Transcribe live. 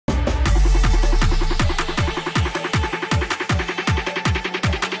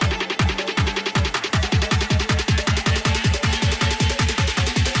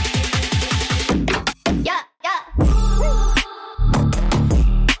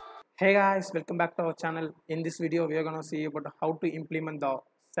Hey guys, welcome back to our channel. In this video, we are gonna see about how to implement the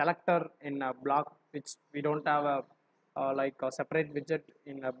selector in a block, which we don't have like a separate widget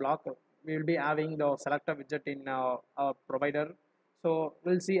in a block. We will be having the selector widget in our provider. So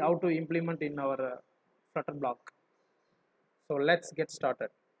we'll see how to implement in our Flutter block. So let's get started.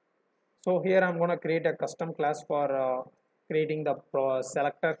 So here I'm gonna create a custom class for creating the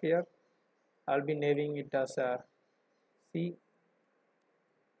selector here. I'll be naming it as a C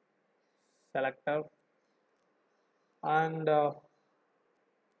selector and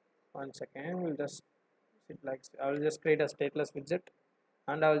one second, we'll just it like I will just create a stateless widget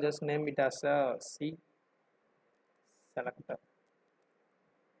and I will just name it as a C selector.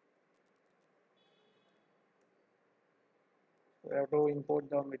 We have to import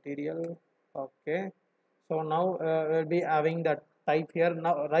the material. Okay, so now we'll be having the type here.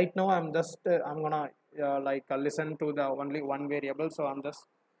 Now, right now, I'm gonna listen to the only one variable. So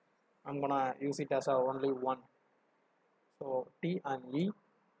I'm gonna use it as a only one. So T and E.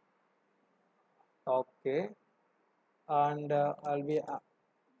 Okay, and I'll be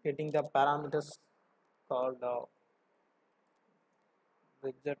getting the parameters called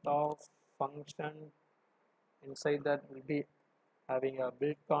widget of function. Inside that will be having a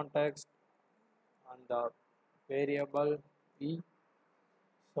build context and the variable e.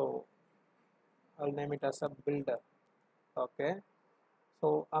 So I'll name it as a builder. Okay,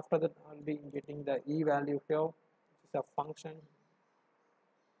 so after that I'll be getting the e value here, which is a function.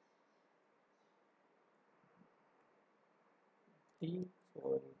 T,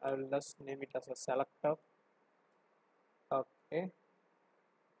 so I will just name it as a selector. Okay,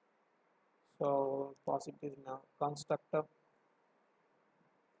 so pass it is now constructor.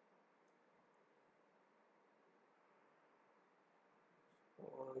 So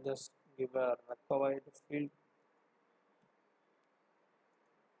I'll just give a required field.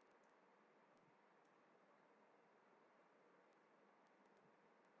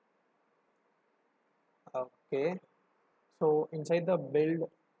 Okay, so inside the build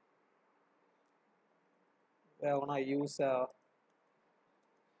we are gonna use a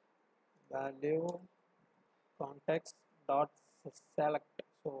value context dot select.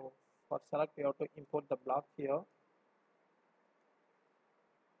 So for select you have to import the block here.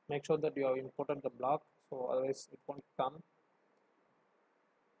 Make sure that you have imported the block, so otherwise it won't come.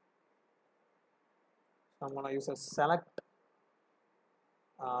 So I'm gonna use a select,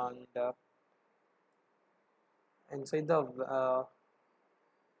 and inside the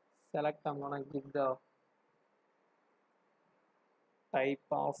select I'm gonna give the type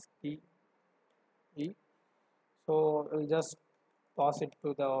of key e. So we'll just pass it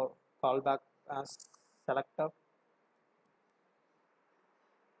to the callback as selector,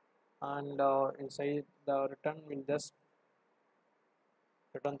 and inside the return we'll just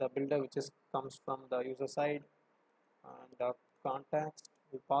return the builder, which is comes from the user side, and the context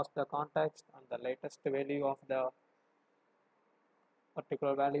we pass the context, and the latest value of the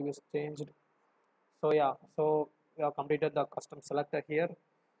particular value is changed. So yeah, so we have completed the custom selector here.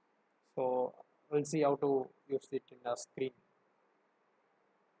 So we'll see how to use it in the screen.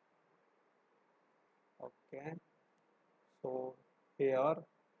 Okay, so here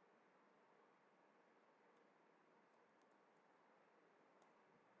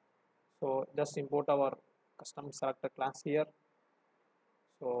so just import our custom selector class here.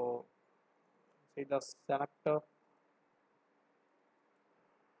 So see the selector,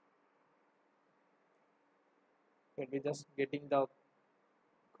 we'll be just getting the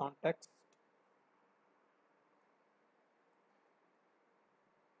context,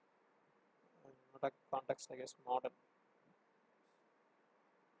 not a context, I guess model.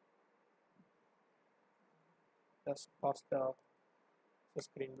 Just pass the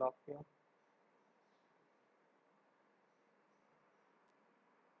screen block here,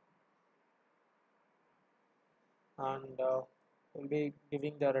 and we'll be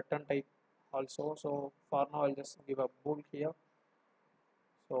giving the return type also. So for now I'll just give a bool here.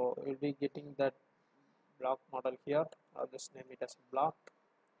 So we'll be getting that block model here. I'll just name it as block.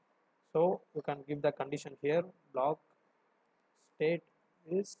 So you can give the condition here, block state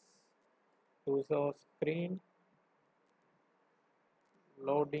is user screen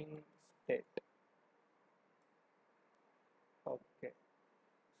loading state. Okay,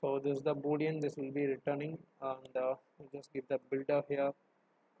 so this is the boolean this will be returning, and we just give the builder here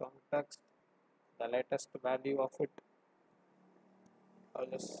context, the latest value of it. I'll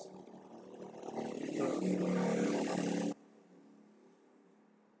just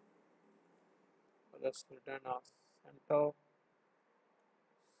return a center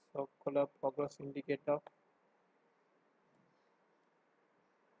circular progress indicator.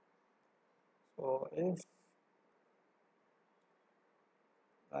 So if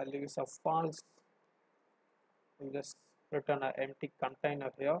value is a false, we just return an empty container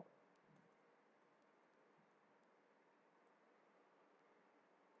here.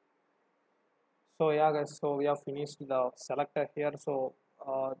 So yeah guys, so we have finished the selector here. So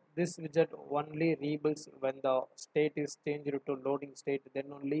this widget only rebuilds when the state is changed to loading state, then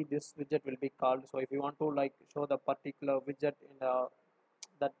only this widget will be called. So if you want to like show the particular widget in the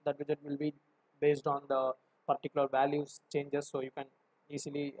that widget will be based on the particular values changes, so you can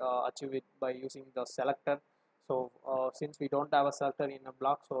easily achieve it by using the selector. So since we don't have a selector in a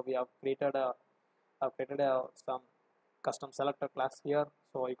block, so we have created some custom selector class here,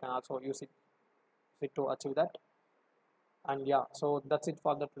 so you can also use it to achieve that. And yeah, so that's it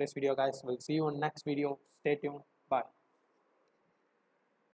for the today's video guys. We'll see you in next video. Stay tuned. Bye.